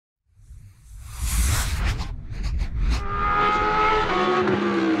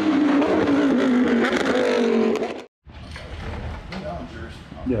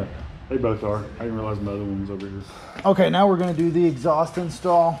both are. I didn't realize my other one was over here. Okay, now we're going to do the exhaust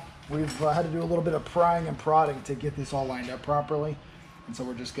install. We've had to do a little bit of prying and prodding to get this all lined up properly. And so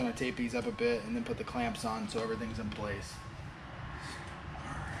we're just going to tape these up a bit and then put the clamps on so everything's in place.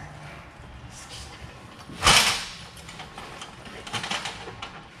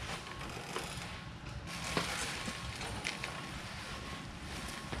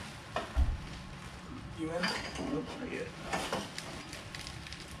 You in? Nope, not yet.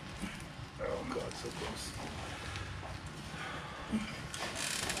 Oh God, so close.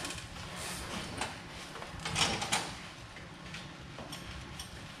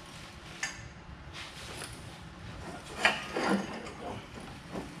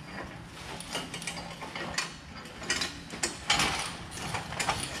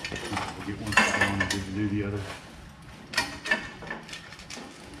 We'll get one side on and we can do the other.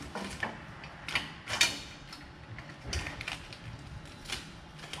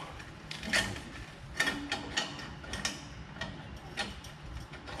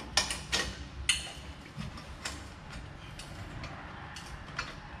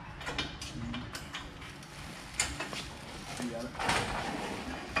 Got it.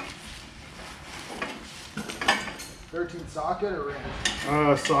 13 socket or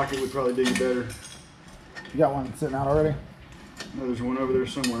range? Socket would probably do you better. You got one sitting out already? No, there's one over there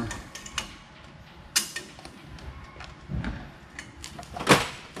somewhere.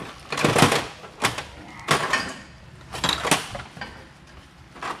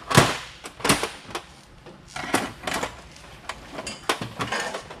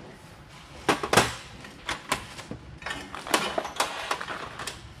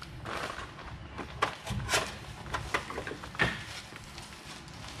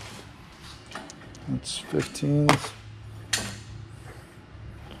 That's 15s.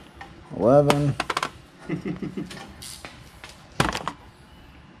 11.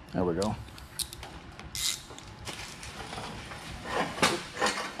 There we go.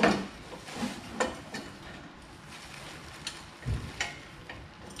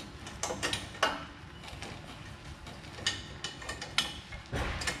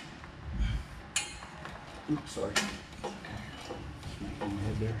 Oops, sorry. Smack on my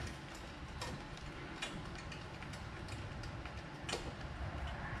head there.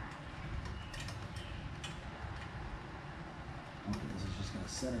 This is just going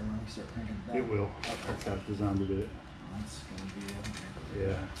to center when we start cranking it down. It will. That's how it's designed to do it. That's going to be it.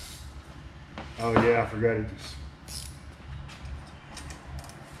 Yeah. Oh yeah, I forgot it.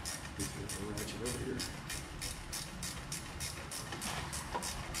 This is a ratchet over here.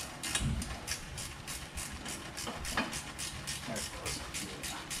 That's close.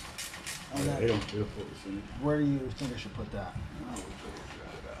 Yeah, And they then, don't feel for us in it. where do you think I should put that? I would put it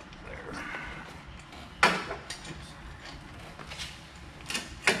right about there.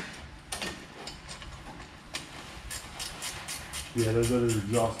 Yeah, those other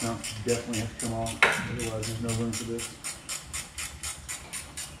exhaust mounts definitely have to come off, otherwise there's no room for this.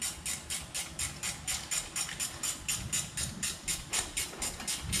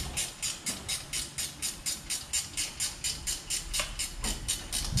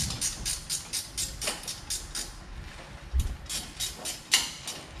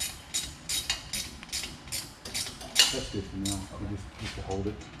 That's good for now, just to hold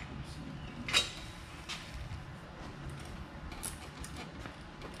it.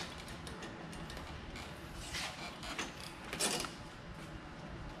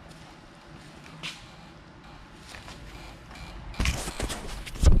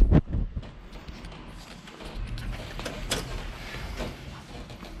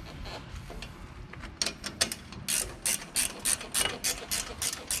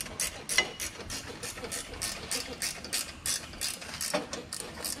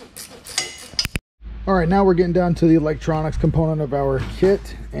 All right, now we're getting down to the electronics component of our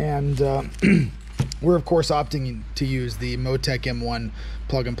kit, and we're of course opting to use the Motec M1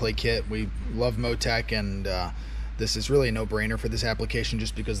 plug and play kit. We love Motec, and this is really a no-brainer for this application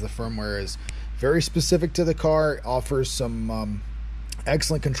just because the firmware is very specific to the car, offers some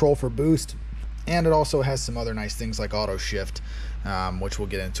excellent control for boost, and it also has some other nice things like auto shift, which we'll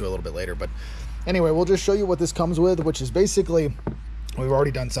get into a little bit later. But anyway, we'll just show you what this comes with, which is basically, we've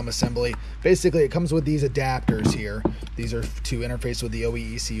already done some assembly. Basically, it comes with these adapters here. These are to interface with the OE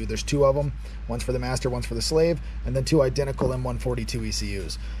ECU. There's two of them. One's for the master, one's for the slave, and then two identical M142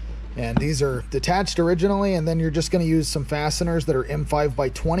 ECUs. And these are detached originally, and then you're just going to use some fasteners that are M5 by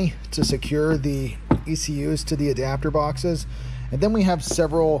 20 to secure the ECUs to the adapter boxes. And then we have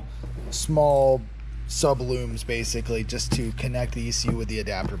several small sub looms basically just to connect the ECU with the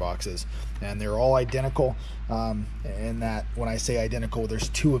adapter boxes, and they're all identical. And that when I say identical, there's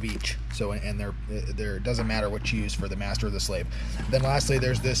 2 of each. So and there doesn't matter what you use for the master or the slave. Then lastly,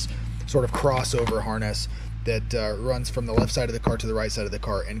 there's this sort of crossover harness that runs from the left side of the car to the right side of the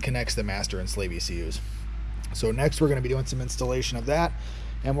car and connects the master and slave ECUs. So next we're going to be doing some installation of that,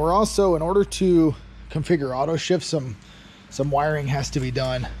 and we're also, in order to configure auto shift, some wiring has to be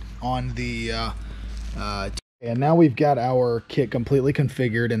done on the and now we've got our kit completely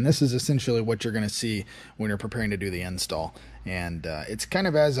configured, and this is essentially what you're going to see when you're preparing to do the install. And it's kind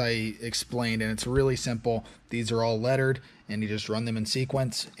of as I explained, and it's really simple. These are all lettered, and you just run them in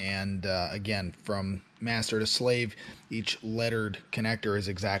sequence. And again, from master to slave, each lettered connector is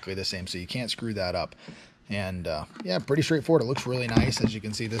exactly the same, so you can't screw that up. And yeah, pretty straightforward. It looks really nice. As you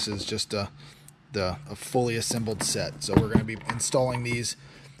can see, this is just a fully assembled set. So we're going to be installing these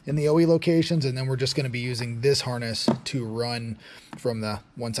in the OE locations, and then we're just going to be using this harness to run from the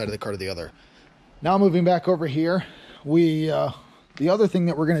one side of the car to the other. Now moving back over here, the other thing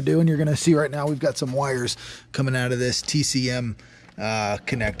that we're going to do, and you're going to see right now, we've got some wires coming out of this TCM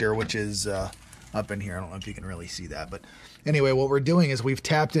connector, which is up in here. I don't know if you can really see that, but anyway, what we're doing is we've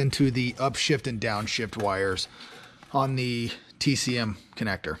tapped into the upshift and downshift wires on the TCM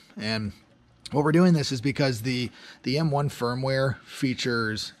connector. And what we're doing this is because the M1 firmware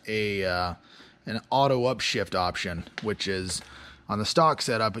features an auto upshift option, which is on the stock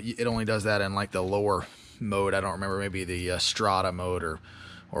setup. It only does that in like the lower mode. I don't remember, maybe the Strata mode or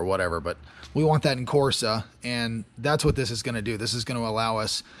whatever, but we want that in Corsa, and that's what this is going to do. This is going to allow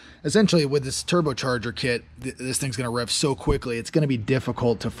us, essentially with this turbocharger kit, this thing's going to rev so quickly, it's going to be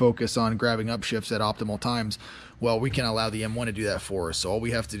difficult to focus on grabbing upshifts at optimal times. Well, we can allow the M1 to do that for us. So all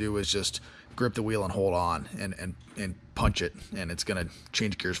we have to do is just grip the wheel and hold on and punch it, and it's going to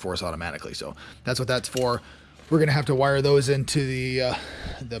change gears for us automatically. So that's what that's for. We're going to have to wire those into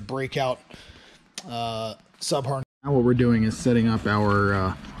the breakout sub harness. Now what we're doing is setting up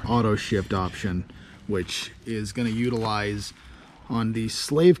our auto shift option, which is going to utilize on the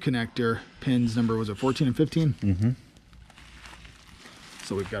slave connector pins number, was it 14 and 15? Mm-hmm.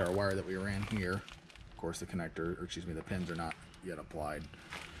 So we've got our wire that we ran here. Of course, the connector, or excuse me, the pins are not yet applied.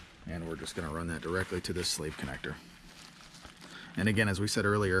 And we're just going to run that directly to this slave connector. And again, as we said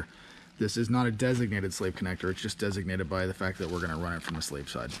earlier, this is not a designated slave connector. It's just designated by the fact that we're going to run it from the slave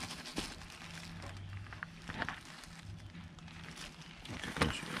side.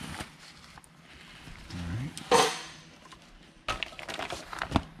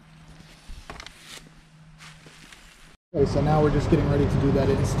 Okay, so now we're just getting ready to do that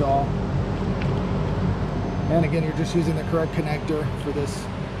install. And again, you're just using the correct connector for this.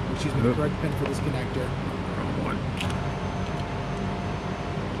 Excuse me, the correct pin for this connector. Wrong one.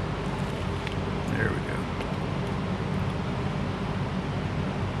 There we go.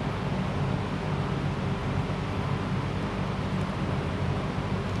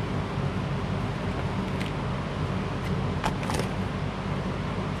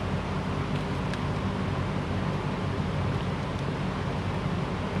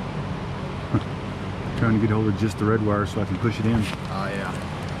 Trying to get hold of just the red wire so I can push it in. Oh, yeah.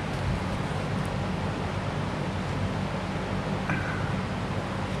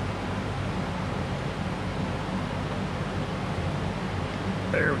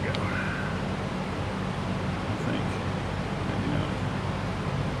 There we go. I think. Maybe not.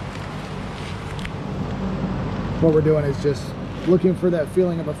 What we're doing is just looking for that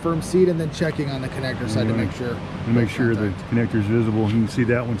feeling of a firm seat and then checking on the connector side to make sure. And make sure the connector is visible. You can see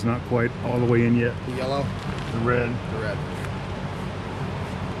that one's not quite all the way in yet. The yellow? The red. The red.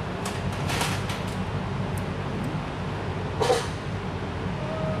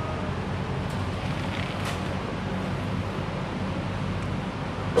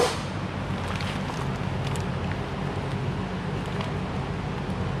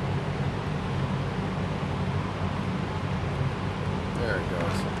 There it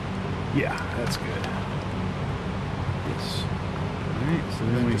goes. Yeah, that's good. Yes. Alright, so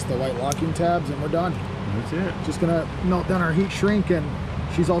then Just the white locking tabs and we're done. That's it. Just gonna melt down our heat shrink and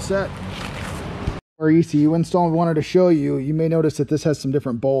she's all set. Our ECU install, we wanted to show you, you may notice that this has some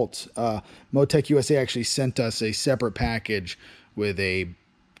different bolts. Motec USA actually sent us a separate package with a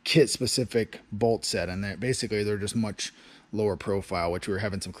kit specific bolt set, and basically they're just much lower profile, which we were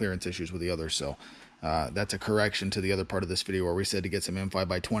having some clearance issues with the others. So that's a correction to the other part of this video where we said to get some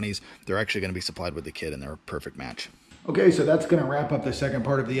M5x20s. They're actually going to be supplied with the kit, and they're a perfect match. Okay, so that's going to wrap up the second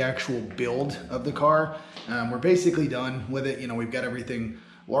part of the actual build of the car. We're basically done with it. You know, we've got everything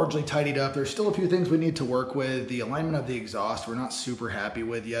largely tidied up. There's still a few things we need to work with. The alignment of the exhaust we're not super happy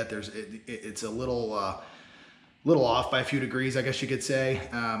with yet. It's a little off by a few degrees, I guess you could say.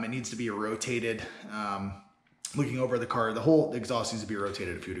 It needs to be rotated. Looking over the car, the whole exhaust needs to be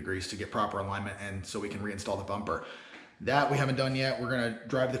rotated a few degrees to get proper alignment, and so we can reinstall the bumper. That we haven't done yet. We're gonna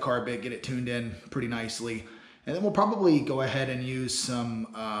drive the car a bit, get it tuned in pretty nicely, and then we'll probably go ahead and use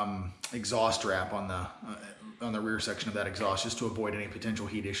some exhaust wrap on the rear section of that exhaust, just to avoid any potential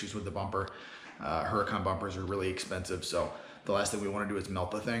heat issues with the bumper. Huracan bumpers are really expensive, so the last thing we want to do is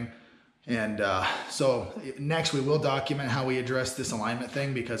melt the thing. And so next we will document how we address this alignment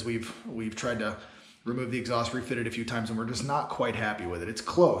thing, because we've tried to remove the exhaust, refit it a few times, and we're just not quite happy with it. It's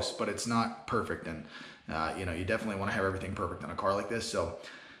close, but it's not perfect. And you know, you definitely want to have everything perfect on a car like this. So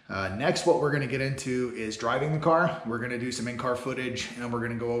next, what we're going to get into is driving the car. We're going to do some in-car footage, and we're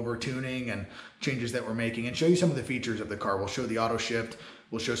going to go over tuning and changes that we're making and show you some of the features of the car. We'll show the auto shift.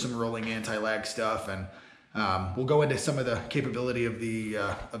 We'll show some rolling anti-lag stuff, and we'll go into some of the capability of the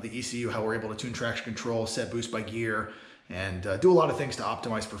ECU, how we're able to tune traction control, set boost by gear, and do a lot of things to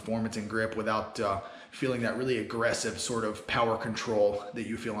optimize performance and grip without feeling that really aggressive sort of power control that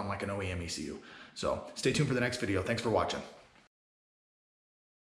you feel on like an OEM ECU. So stay tuned for the next video. Thanks for watching.